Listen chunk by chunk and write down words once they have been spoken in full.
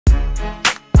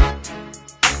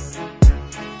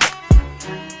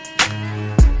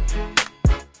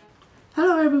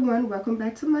everyone, welcome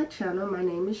back to my channel. My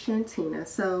name is Shantina.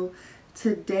 So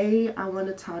today I want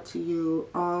to talk to you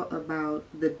all about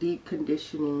the deep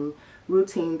conditioning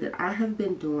routine that I have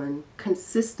been doing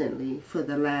consistently for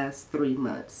the last 3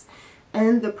 months.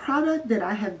 And the product that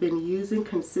I have been using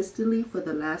consistently for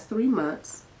the last 3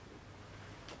 months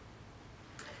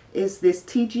is this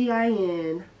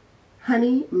TGIN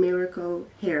Honey Miracle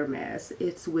Hair Mask.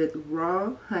 It's with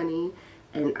raw honey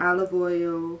and olive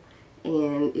oil,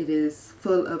 and it is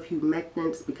full of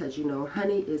humectants because you know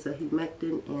honey is a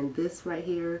humectant, and this right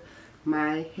here,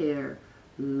 my hair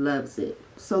loves it.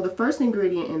 So the first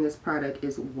ingredient in this product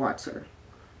is water.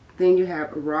 Then you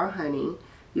have raw honey,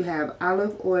 you have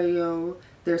olive oil,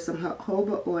 there's some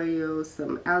jojoba oil,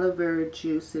 some aloe vera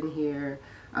juice in here,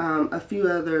 a few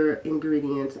other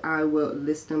ingredients. I will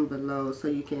list them below so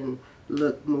you can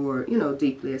look more,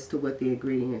 deeply as to what the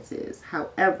ingredients is.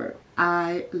 However,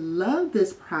 I love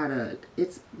this product.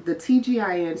 It's the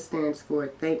TGIN stands for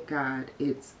Thank God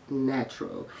It's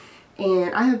Natural.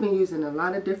 And I have been using a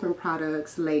lot of different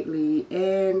products lately,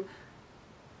 and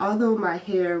although my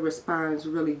hair responds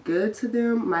really good to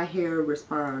them, my hair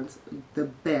responds the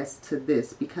best to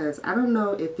this because I don't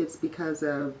know if it's because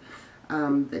of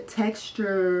the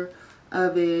texture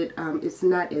of it. It's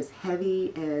not as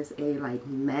heavy as a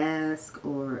mask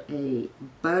or a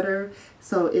butter,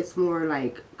 so it's more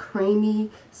like creamy.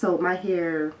 So my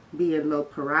hair, being low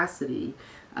porosity,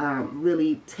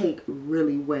 really take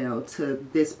really well to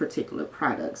this particular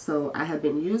product. So I have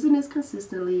been using this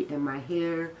consistently, and my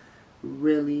hair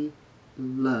really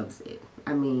loves it.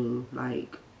 I mean,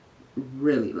 like,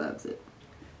 really loves it.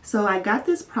 So I got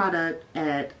this product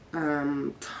at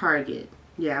Target.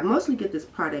 Yeah, I mostly get this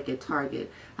product at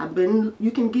Target.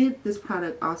 You can get this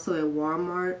product also at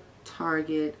Walmart,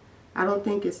 Target. I don't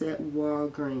think it's at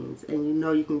Walgreens, and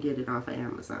you can get it off of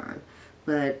Amazon.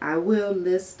 But I will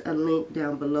list a link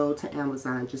down below to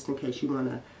Amazon just in case you want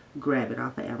to grab it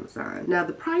off of Amazon. Now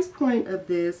the price point of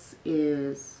this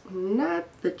is not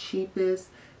the cheapest.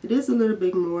 It is a little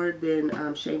bit more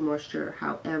than Shea Moisture.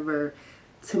 However,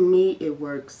 to me it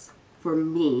works. For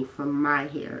me, for my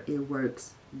hair, it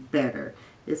works better.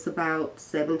 It's about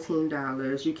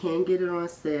 $17. You can get it on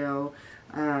sale.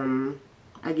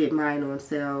 I get mine on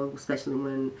sale, especially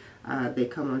when they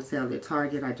come on sale at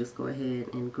Target. I just go ahead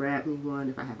and grab me one.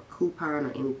 If I have a coupon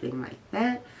or anything like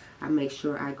that, I make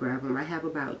sure I grab them. I have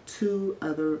about 2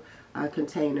 other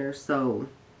containers, so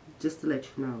just to let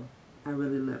you know, I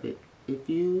really love it.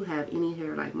 If you have any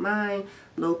hair like mine,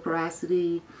 low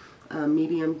porosity,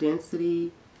 medium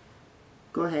density,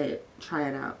 go ahead, try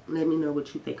it out. Let me know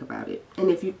what you think about it. And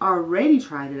if you already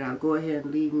tried it out, go ahead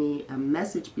and leave me a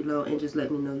message below and just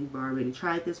let me know you've already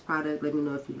tried this product. Let me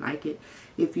know if you like it,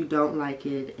 if you don't like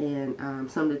it,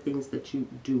 and some of the things that you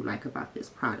do like about this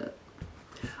product.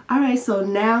 Alright, so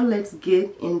now let's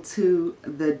get into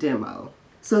the demo.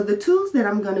 So the tools that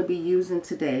I'm going to be using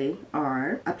today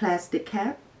are a plastic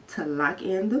cap to lock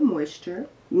in the moisture,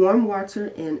 warm water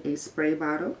in a spray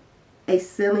bottle, a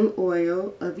sealing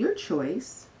oil of your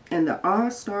choice, and the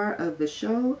all-star of the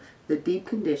show, the deep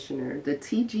conditioner, the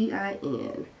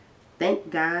TGIN Thank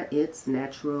God It's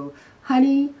Natural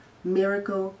Honey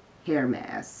Miracle Hair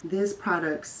Mask. This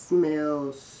product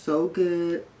smells so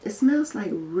good. It smells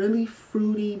like really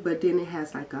fruity, but then it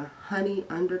has like a honey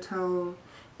undertone,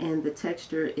 and the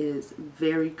texture is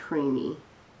very creamy.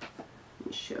 Let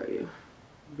me show you.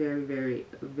 Very, very,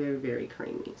 very, very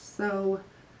creamy. So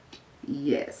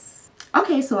yes.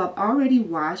 Okay, so I've already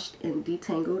washed and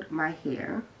detangled my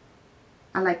hair.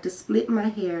 I like to split my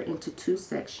hair into 2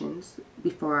 sections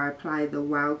before I apply the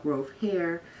Wild Growth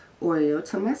Hair Oil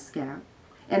to my scalp.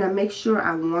 And I make sure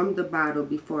I warm the bottle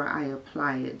before I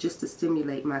apply it, just to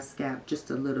stimulate my scalp just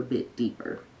a little bit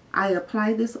deeper. I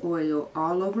apply this oil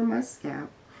all over my scalp,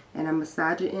 and I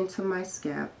massage it into my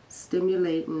scalp,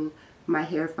 stimulating my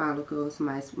hair follicles,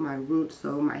 my roots,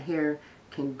 so my hair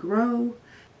can grow.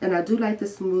 And I do like to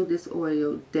smooth this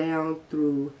oil down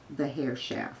through the hair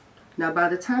shaft. Now by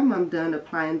the time I'm done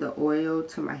applying the oil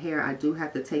to my hair, I do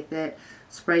have to take that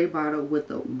spray bottle with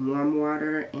the warm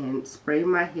water and spray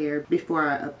my hair before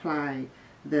I apply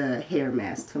the hair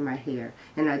mask to my hair.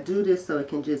 And I do this so it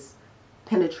can just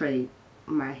penetrate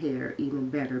my hair even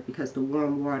better, because the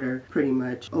warm water pretty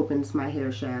much opens my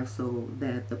hair shaft so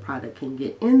that the product can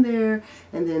get in there,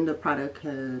 and then the product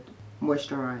could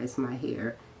moisturize my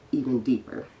hair even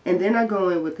deeper. And then I go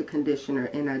in with the conditioner,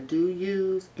 and I do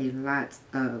use a lot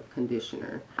of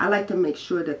conditioner. I like to make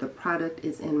sure that the product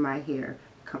is in my hair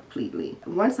completely.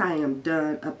 Once I am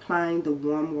done applying the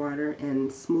warm water and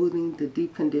smoothing the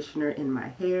deep conditioner in my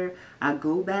hair, I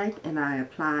go back and I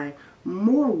apply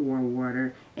more warm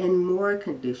water and more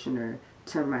conditioner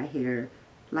to my hair,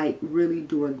 like really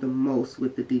doing the most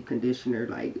with the deep conditioner,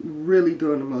 like really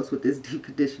doing the most with this deep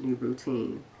conditioning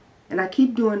routine. And I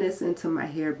keep doing this until my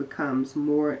hair becomes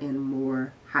more and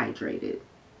more hydrated.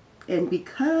 And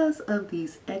because of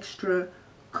these extra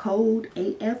cold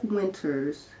AF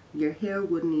winters, your hair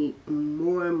will need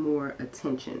more and more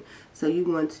attention. So you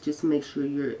want to just make sure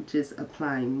you're just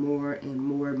applying more and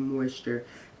more moisture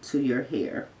to your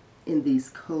hair in these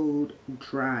cold,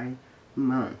 dry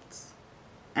months.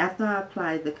 After I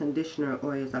apply the conditioner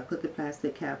oils, I put the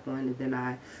plastic cap on, and then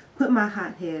I put my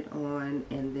hot head on,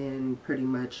 and then pretty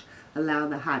much allow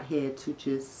the hot head to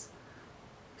just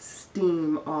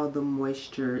steam all the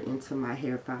moisture into my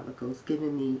hair follicles,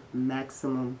 giving me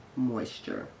maximum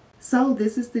moisture. So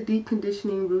this is the deep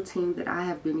conditioning routine that I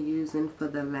have been using for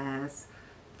the last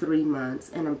 3 months,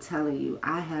 and I'm telling you,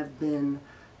 I have been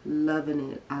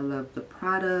loving it. I love the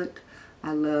product.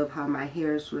 I love how my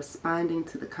hair is responding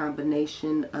to the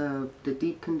combination of the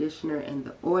deep conditioner and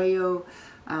the oil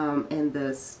and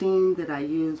the steam that I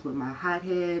use with my hot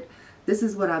head. This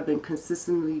is what I've been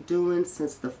consistently doing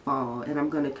since the fall, and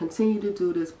I'm going to continue to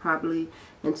do this probably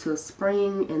until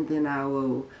spring, and then I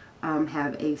will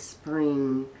have a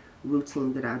spring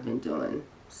routine that I've been doing.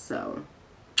 So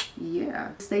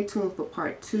yeah, stay tuned for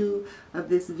part 2 of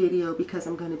this video, because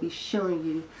I'm going to be showing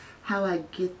you how I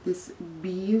get this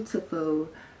beautiful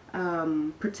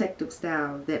protective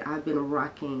style that I've been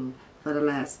rocking for the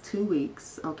last 2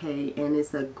 weeks, okay? And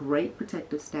it's a great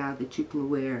protective style that you can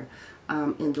wear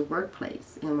in the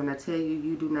workplace. And when I tell you,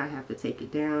 you do not have to take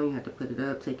it down. You have to put it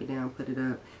up, take it down, put it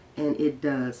up. And it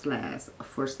does last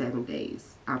for 7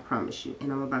 days, I promise you.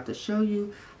 And I'm about to show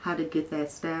you how to get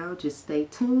that style. Just stay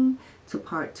tuned to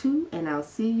part 2, and I'll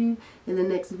see you in the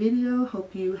next video.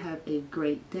 Hope you have a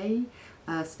great day.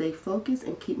 Stay focused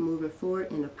and keep moving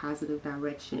forward in a positive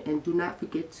direction. And do not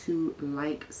forget to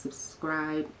like,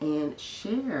 subscribe, and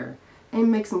share.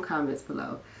 And make some comments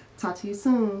below. Talk to you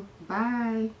soon.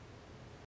 Bye.